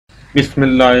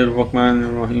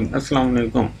Bismillahirrahmanirrahim. Assalamu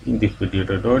alaikum. In this video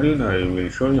tutorial, I will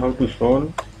show you how to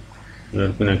solve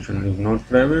your connection is not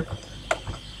private,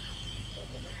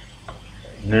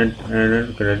 net error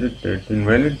credit date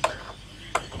invalid,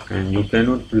 and you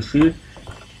cannot proceed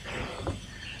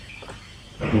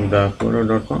to the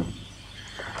Quora.com.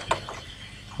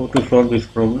 How to solve this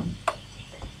problem?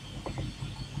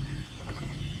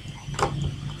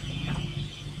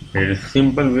 There is a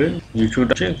simple way. You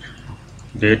should check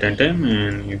date and time,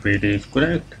 and if it is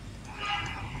correct,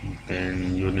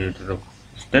 then you need the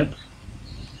steps.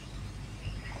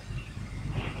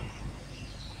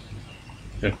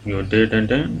 Check your date and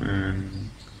time, and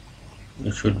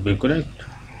it should be correct.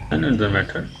 Another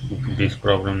method, if this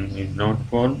problem is not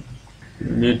solved,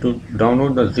 you need to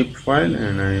download the zip file,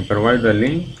 and I provide the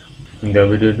link in the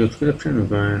video description. You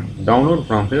can download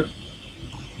from here.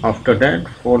 After that,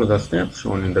 follow the steps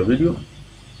shown in the video.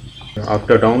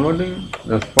 After downloading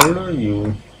the folder,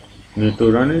 you need to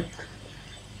run it.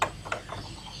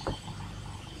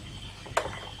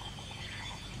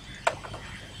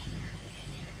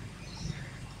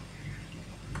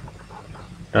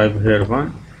 Type here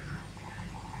 1.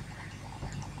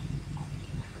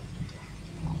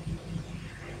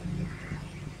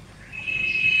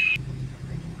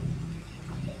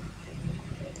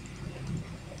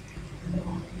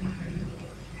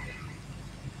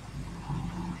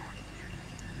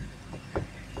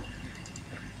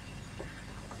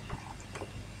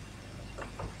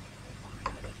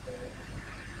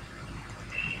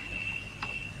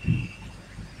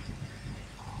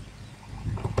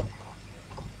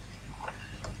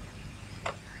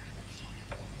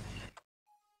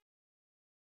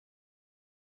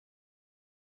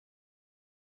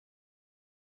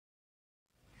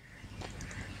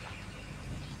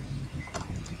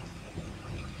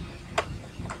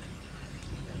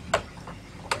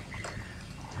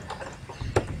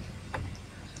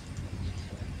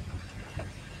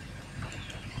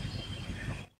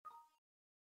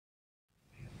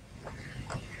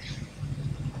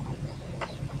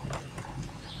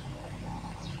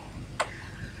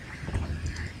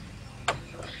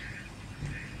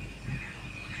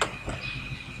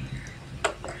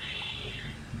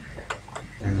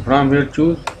 And from here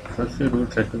choose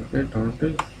SSL Certificate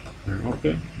Key and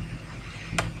OK.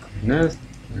 Next,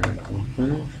 and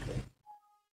finish.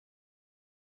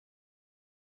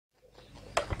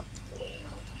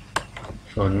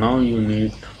 So now you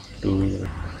need to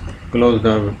close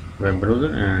the web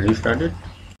browser and restart it.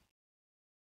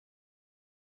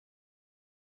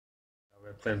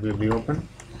 The website will be open.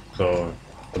 So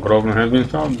the problem has been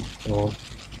solved. So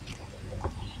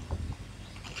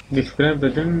subscribe the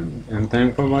channel and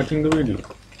thanks for watching the video.